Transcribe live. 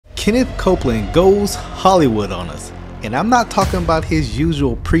Kenneth Copeland goes Hollywood on us. And I'm not talking about his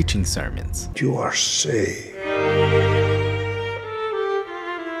usual preaching sermons. You are saved.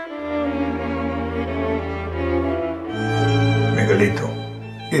 Miguelito,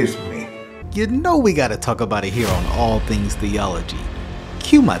 it's me. You know we gotta talk about it here on All Things Theology.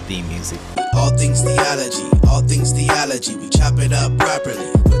 Cue my theme music. All things theology, we chop it up properly,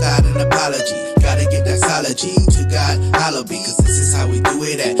 without an apology. Gotta give that doxology to God, hallowed be, cause this is how we do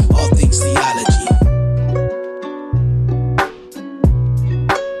it at All Things Theology.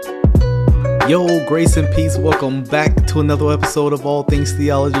 Yo, grace and peace, welcome back to another episode of All Things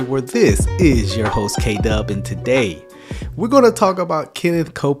Theology, where this is your host K-Dub, and today we're going to talk about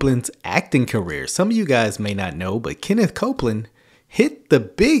Kenneth Copeland's acting career. Some of you guys may not know, but Kenneth Copeland hit the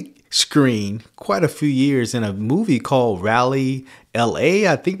big screen quite a few years in a movie called Rally LA.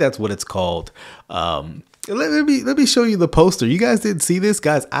 I think that's what it's called. Let me show you the poster. You guys didn't see this,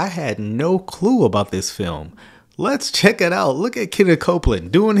 guys? I had no clue about this film. Let's check it out. Look at Kenneth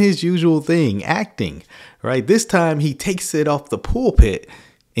Copeland doing his usual thing, acting, right? This time he takes it off the pulpit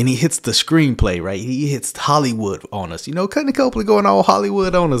and he hits the screenplay, right? He hits Hollywood on us. You know, Kenneth Copeland going all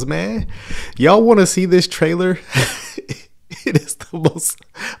Hollywood on us, man. Y'all want to see this trailer? It is the most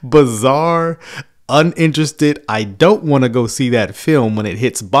bizarre, uninterested, I don't want to go see that film when it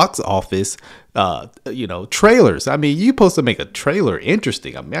hits box office, trailers. I mean, you're supposed to make a trailer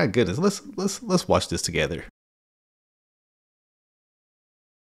interesting. I mean, my goodness, let's watch this together.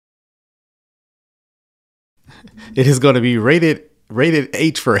 It is going to be rated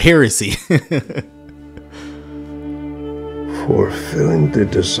H for heresy. Fulfilling the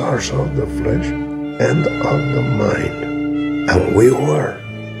desires of the flesh and of the mind. And we were,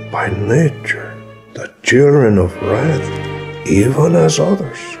 by nature, the children of wrath, even as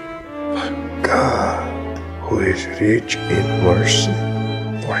others. But God, who is rich in mercy,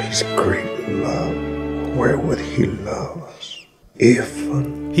 for his great love, wherewith he loves us,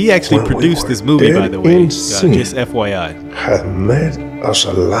 even he actually produced this movie, by the way, just FYI. Hath made us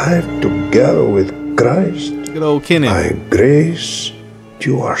alive together with Christ. Good old Kenneth. By grace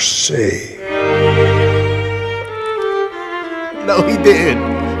you are saved. No, he did.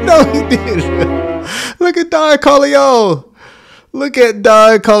 No, he did. Look at Don Corleone. Look at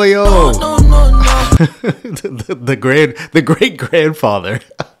Don Corleone. No. the great grandfather.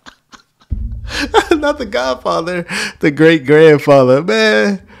 Not the godfather. The great grandfather,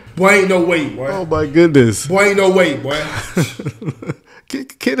 man. Boy, ain't no way, boy. Oh my goodness. Boy, ain't no way, boy.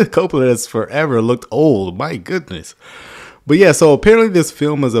 Kenneth Copeland has forever looked old. My goodness. But yeah, so apparently this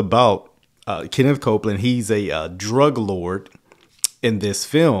film is about Kenneth Copeland. He's a drug lord in this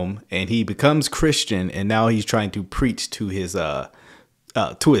film, and he becomes Christian, and now he's trying to preach to his son.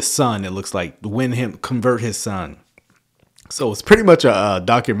 It looks like convert his son. So it's pretty much a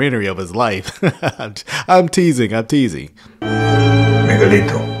documentary of his life. I'm teasing.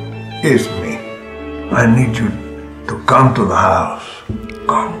 Miguelito, it's me. I need you to come to the house.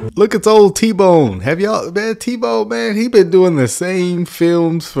 Come. Look, it's old T-Bone. Have y'all, man, T-Bone, man, he been doing the same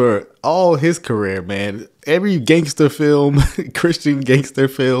films for all his career, man. Every gangster film, Christian gangster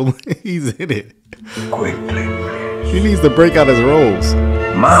film, he's in it. Quickly, please. He needs to break out his roles.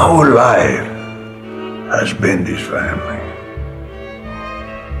 My whole life has been this family.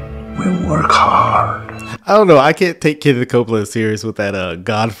 We work hard. I don't know. I can't take Kenneth Copeland serious with that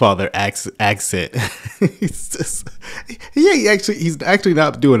Godfather accent. He's actually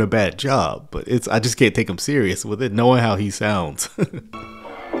not doing a bad job, but I just can't take him serious with it, knowing how he sounds.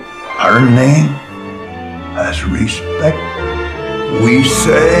 Our name has respect. We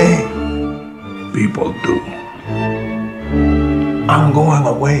say, people do. I'm going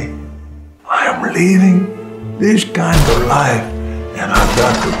away. I am leaving this kind of life, and I've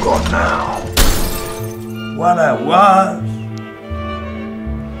got to go now. What I was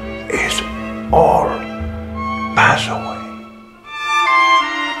is all pass away.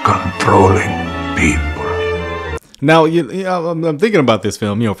 Controlling people. Now, I'm thinking about this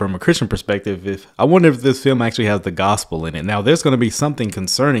film, from a Christian perspective. I wonder if this film actually has the gospel in it. Now, there's going to be something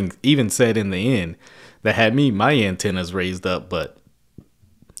concerning, even said in the end, that had my antennas raised up. But,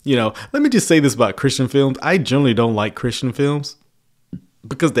 let me just say this about Christian films. I generally don't like Christian films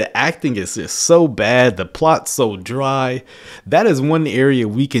because the acting is just so bad. The plot's so dry. That is one area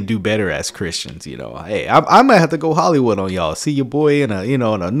we can do better as Christians. Hey, I might have to go Hollywood on y'all. See your boy in in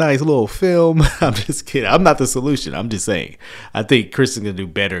a nice little film. I'm just kidding. I'm not the solution. I'm just saying. I think Christians can do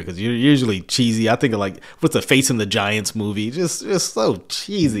better because you're usually cheesy. I think of what's the Facing the Giants movie? Just so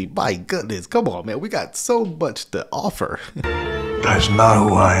cheesy. My goodness. Come on, man. We got so much to offer. That's not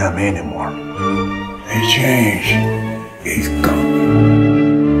who I am anymore. A change is coming.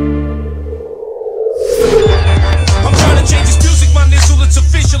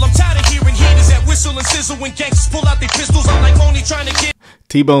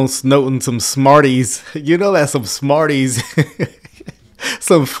 T-Bone snorting some Smarties. You know that's some Smarties.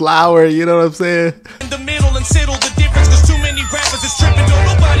 Some flour, you know what I'm saying? In the middle and settle the difference, cause too many rappers is tripping, don't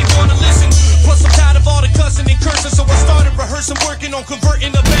nobody wanna listen. Plus I'm tired of all the cussing and cursing, so I started rehearsing, working on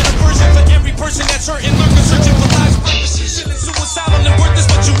converting a better version for every person that's hurting, lurking, searching for life's purposes. Feeling suicidal and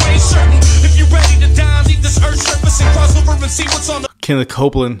worthless, but you ain't certain. If you're ready to die, leave this earth's surface and cross over and see what's on the... Kenneth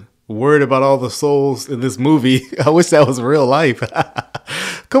Copeland, worried about all the souls in this movie. I wish that was real life.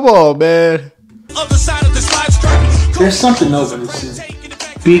 Come on, man. other side of this life's curtain. There's something over this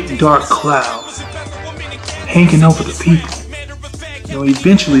big dark cloud hanging over the people. You know,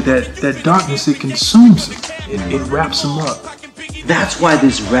 eventually that darkness, it consumes them. It wraps them up. That's why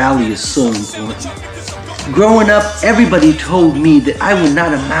this rally is so important. Growing up, everybody told me that I would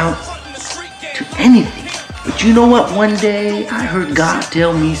not amount to anything. But you know what? One day, I heard God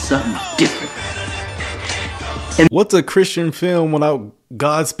tell me something different. What's a Christian film without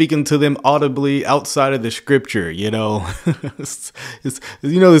God speaking to them audibly outside of the scripture, you know?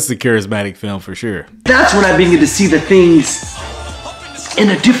 You know this is a charismatic film for sure. That's when I began to see the things in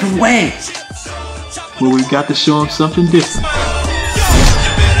a different way. Well, we've got to show them something different.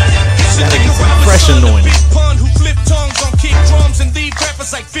 Gotta get some fresh anointing.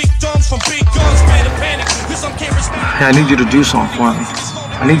 Hey, I need you to do something for me.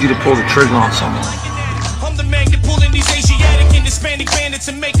 I need you to pull the trigger on someone.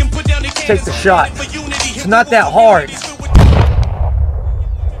 Take the shot. It's not that hard.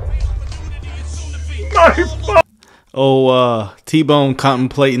 Oh, T-Bone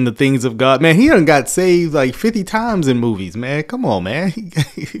contemplating the things of God. Man, he done got saved like 50 times in movies, man. Come on, man.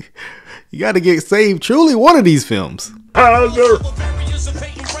 You got to get saved truly one of these films. Father,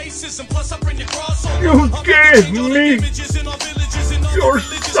 you gave me your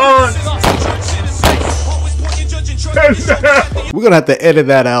son. We're gonna have to edit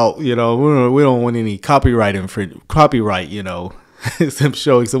that out, you know. We don't want any copyright, you know. Him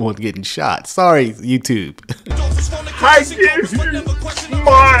showing someone getting shot. Sorry, YouTube. I give you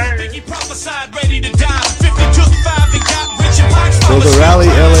mine. So the rally,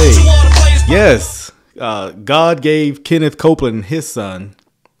 LA. Yes, God gave Kenneth Copeland his son.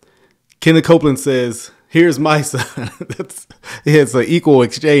 Kenneth Copeland says, "Here's my son." It's an equal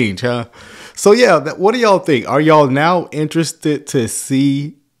exchange, huh? So yeah, what do y'all think? Are y'all now interested to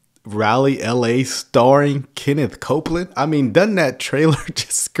see Rally LA starring Kenneth Copeland? I mean, doesn't that trailer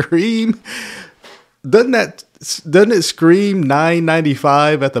just scream? Doesn't it scream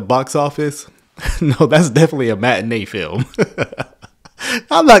 $9.95 at the box office? No, that's definitely a matinee film.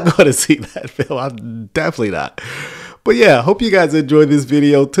 I'm not going to see that film. I'm definitely not. But yeah, hope you guys enjoyed this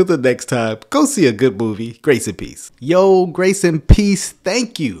video. Till the next time, go see a good movie. Grace and peace. Yo, grace and peace.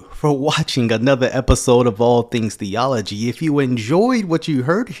 Thank you for watching another episode of All Things Theology. If you enjoyed what you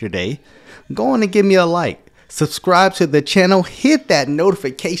heard today, go on and give me a like. Subscribe to the channel. Hit that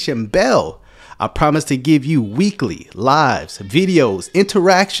notification bell. I promise to give you weekly lives, videos,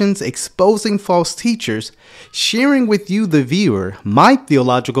 interactions, exposing false teachers, sharing with you, the viewer, my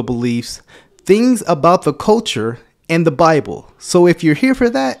theological beliefs, things about the culture, and the Bible. So if you're here for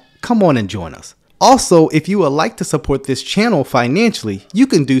that, come on and join us. Also, if you would like to support this channel financially, you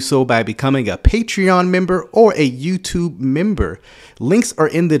can do so by becoming a Patreon member or a YouTube member. Links are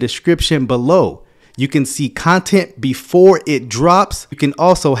in the description below. You can see content before it drops. You can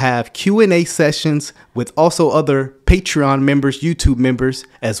also have Q&A sessions with also other Patreon members, YouTube members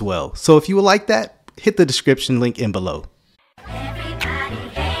as well. So if you would like that, hit the description link in below.